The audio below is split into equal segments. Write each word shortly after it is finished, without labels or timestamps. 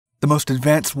The most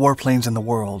advanced warplanes in the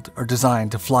world are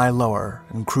designed to fly lower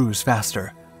and cruise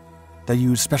faster. They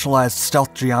use specialized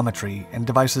stealth geometry and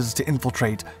devices to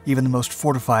infiltrate even the most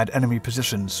fortified enemy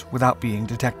positions without being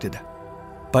detected.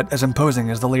 But as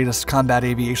imposing as the latest combat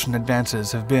aviation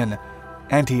advances have been,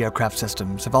 anti-aircraft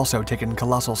systems have also taken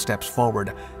colossal steps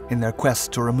forward in their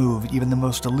quest to remove even the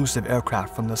most elusive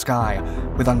aircraft from the sky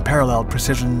with unparalleled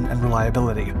precision and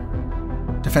reliability.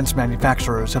 Defense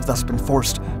manufacturers have thus been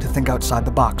forced to think outside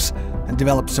the box and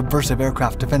develop subversive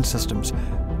aircraft defense systems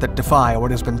that defy what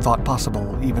has been thought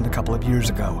possible even a couple of years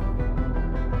ago.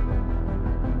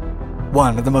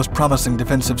 One of the most promising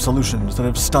defensive solutions that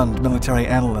have stunned military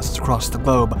analysts across the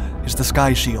globe is the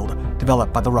Sky Shield,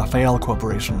 developed by the Rafael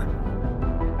Corporation.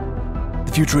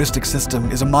 The futuristic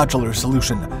system is a modular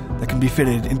solution that can be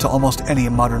fitted into almost any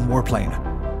modern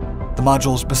warplane. The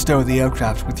modules bestow the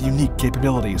aircraft with unique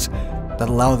capabilities that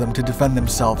allow them to defend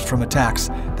themselves from attacks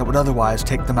that would otherwise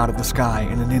take them out of the sky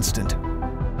in an instant.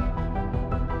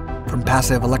 From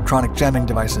passive electronic jamming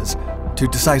devices to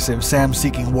decisive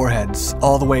SAM-seeking warheads,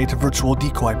 all the way to virtual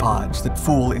decoy pods that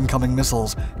fool incoming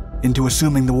missiles into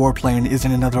assuming the warplane is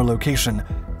in another location,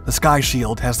 the Sky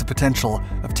Shield has the potential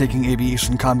of taking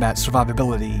aviation combat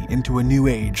survivability into a new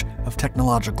age of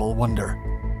technological wonder.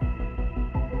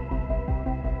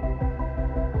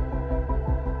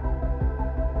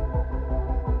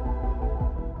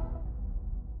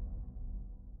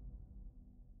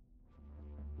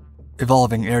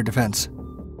 Evolving air defense.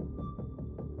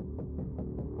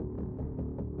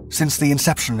 Since the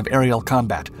inception of aerial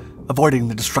combat, avoiding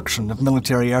the destruction of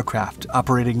military aircraft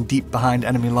operating deep behind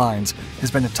enemy lines has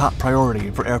been a top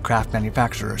priority for aircraft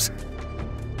manufacturers.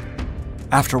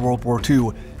 After World War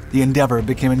II, the endeavor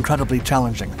became incredibly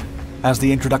challenging, as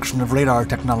the introduction of radar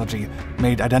technology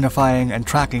made identifying and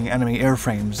tracking enemy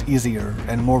airframes easier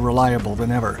and more reliable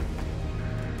than ever.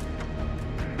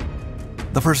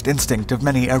 The first instinct of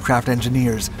many aircraft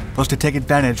engineers was to take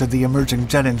advantage of the emerging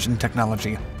jet engine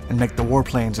technology and make the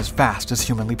warplanes as fast as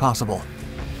humanly possible.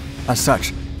 As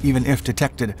such, even if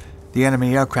detected, the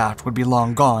enemy aircraft would be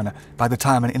long gone by the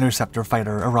time an interceptor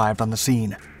fighter arrived on the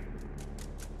scene.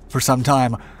 For some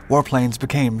time, warplanes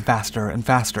became faster and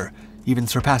faster, even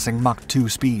surpassing Mach 2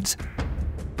 speeds.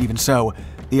 Even so,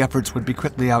 the efforts would be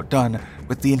quickly outdone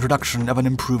with the introduction of an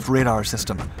improved radar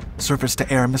system,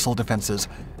 surface-to-air missile defenses,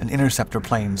 and interceptor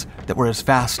planes that were as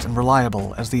fast and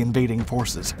reliable as the invading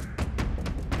forces.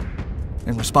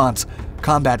 In response,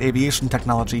 combat aviation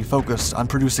technology focused on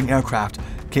producing aircraft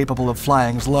capable of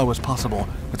flying as low as possible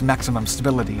with maximum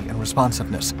stability and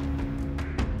responsiveness.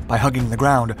 By hugging the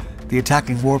ground, the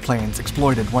attacking warplanes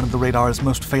exploited one of the radar's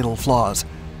most fatal flaws,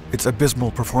 its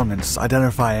abysmal performance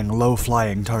identifying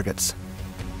low-flying targets.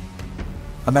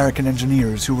 American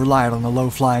engineers who relied on the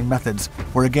low-flying methods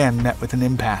were again met with an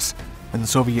impasse when the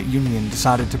Soviet Union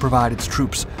decided to provide its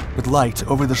troops with light,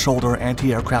 over-the-shoulder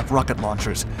anti-aircraft rocket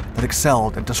launchers that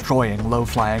excelled at destroying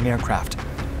low-flying aircraft.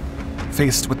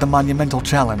 Faced with the monumental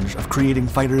challenge of creating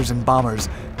fighters and bombers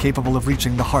capable of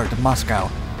reaching the heart of Moscow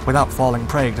without falling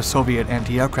prey to Soviet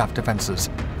anti-aircraft defenses,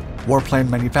 warplane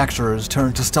manufacturers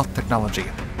turned to stealth technology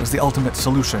as the ultimate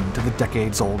solution to the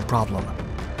decades-old problem.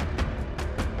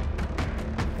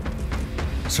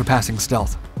 Surpassing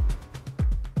stealth.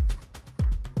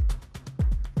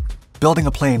 Building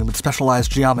a plane with specialized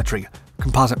geometry,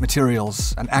 composite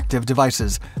materials, and active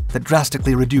devices that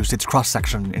drastically reduce its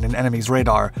cross-section in an enemy's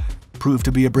radar proved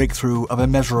to be a breakthrough of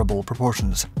immeasurable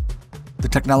proportions. The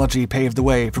technology paved the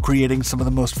way for creating some of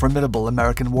the most formidable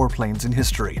American warplanes in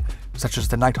history, such as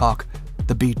the Nighthawk,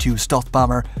 the B-2 stealth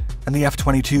bomber, and the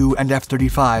F-22 and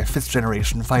F-35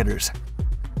 fifth-generation fighters.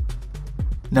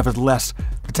 Nevertheless,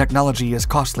 the technology is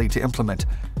costly to implement,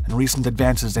 and recent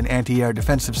advances in anti-air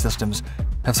defensive systems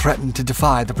have threatened to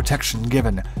defy the protection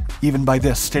given, even by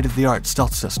this state-of-the-art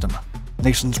stealth system.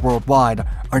 Nations worldwide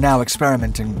are now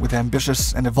experimenting with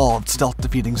ambitious and evolved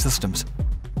stealth-defeating systems,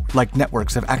 like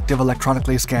networks of active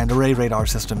electronically scanned array radar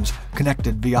systems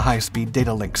connected via high-speed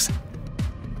data links.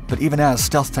 But even as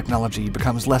stealth technology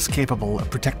becomes less capable of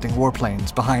protecting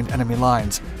warplanes behind enemy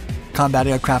lines, combat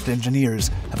aircraft engineers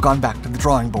have gone back to the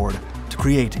drawing board to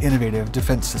create innovative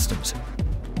defense systems.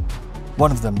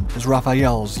 One of them is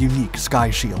Rafael's unique Sky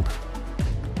Shield.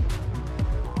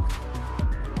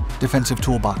 Defensive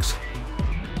toolbox.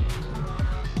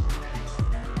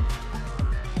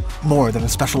 More than a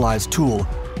specialized tool,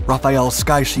 Rafael's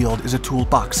Sky Shield is a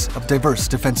toolbox of diverse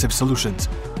defensive solutions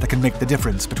that can make the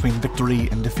difference between victory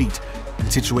and defeat in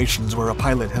situations where a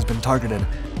pilot has been targeted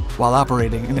while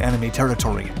operating in enemy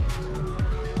territory.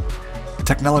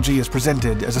 The technology is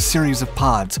presented as a series of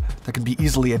pods that can be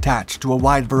easily attached to a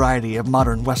wide variety of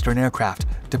modern Western aircraft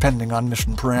depending on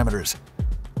mission parameters.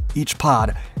 Each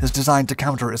pod is designed to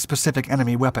counter a specific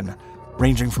enemy weapon,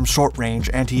 ranging from short-range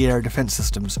anti-air defense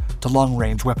systems to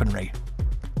long-range weaponry.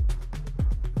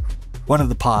 One of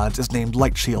the pods is named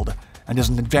Light Shield, and is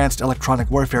an advanced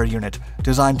electronic warfare unit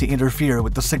designed to interfere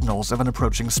with the signals of an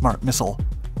approaching smart missile.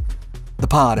 The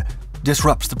pod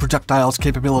disrupts the projectile's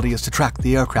capabilities to track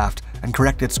the aircraft and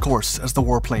correct its course as the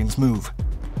warplanes move.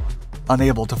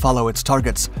 Unable to follow its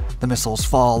targets, the missiles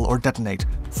fall or detonate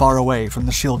far away from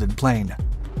the shielded plane.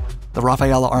 The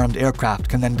Rafael-armed aircraft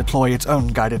can then deploy its own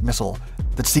guided missile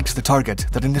that seeks the target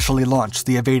that initially launched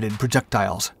the evaded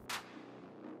projectiles.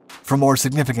 For more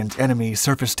significant enemy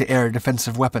surface-to-air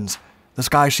defensive weapons, the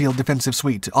Sky Shield Defensive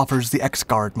Suite offers the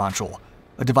X-Guard module,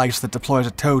 a device that deploys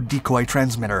a towed decoy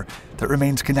transmitter that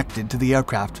remains connected to the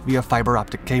aircraft via fiber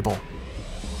optic cable.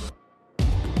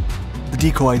 The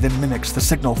decoy then mimics the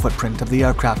signal footprint of the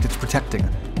aircraft it's protecting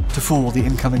to fool the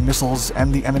incoming missiles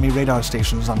and the enemy radar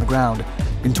stations on the ground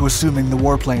into assuming the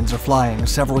warplanes are flying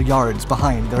several yards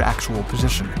behind their actual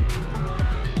position.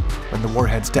 When the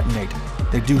warheads detonate,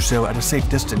 they do so at a safe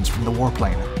distance from the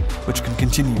warplane, which can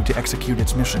continue to execute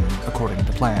its mission according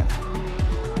to plan.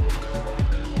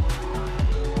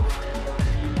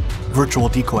 Virtual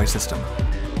Decoy System.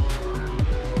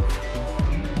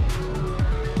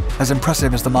 As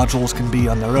impressive as the modules can be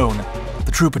on their own,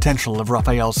 the true potential of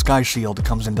Rafael's Sky Shield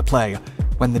comes into play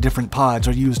when the different pods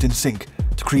are used in sync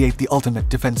to create the ultimate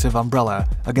defensive umbrella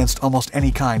against almost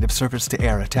any kind of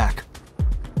surface-to-air attack.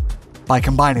 By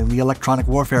combining the electronic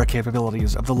warfare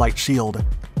capabilities of the Light Shield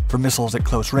for missiles at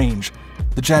close range,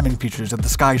 the jamming features of the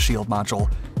Sky Shield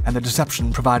module, and the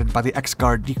deception provided by the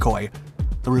X-Guard decoy,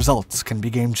 the results can be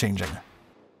game-changing.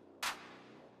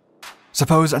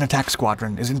 Suppose an attack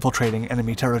squadron is infiltrating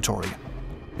enemy territory.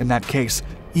 In that case,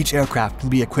 each aircraft can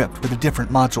be equipped with a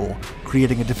different module,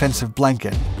 creating a defensive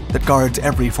blanket that guards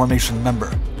every formation member.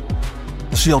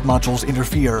 The shield modules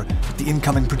interfere with the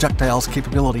incoming projectile's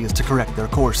capabilities to correct their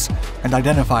course and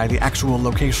identify the actual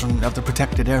location of the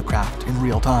protected aircraft in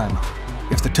real time.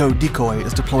 If the towed decoy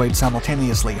is deployed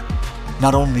simultaneously,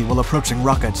 not only will approaching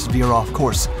rockets veer off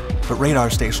course, but radar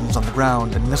stations on the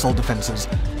ground and missile defenses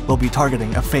will be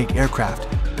targeting a fake aircraft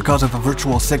because of a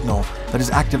virtual signal that is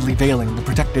actively veiling the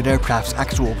protected aircraft's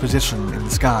actual position in the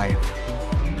sky.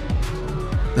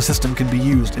 The system can be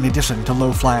used in addition to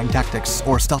low-flying tactics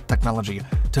or stealth technology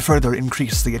to further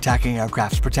increase the attacking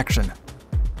aircraft's protection.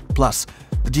 Plus,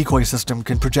 the decoy system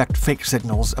can project fake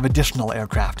signals of additional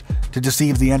aircraft to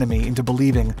deceive the enemy into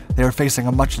believing they are facing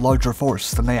a much larger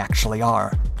force than they actually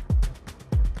are.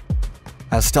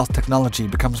 As stealth technology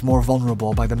becomes more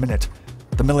vulnerable by the minute,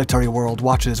 the military world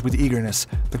watches with eagerness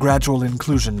the gradual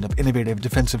inclusion of innovative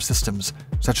defensive systems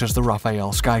such as the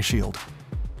Rafael Sky Shield.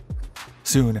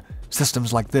 Soon,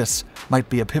 systems like this might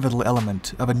be a pivotal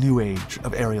element of a new age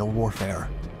of aerial warfare.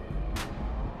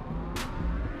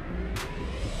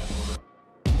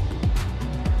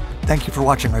 Thank you for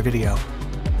watching our video.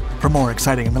 For more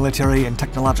exciting military and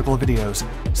technological videos,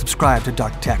 subscribe to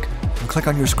Dark Tech and click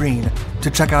on your screen to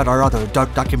check out our other Dark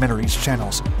Documentaries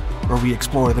channels, where we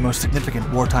explore the most significant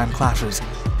wartime clashes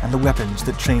and the weapons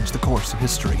that changed the course of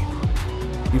history.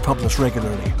 We publish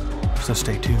regularly, so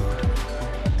stay tuned.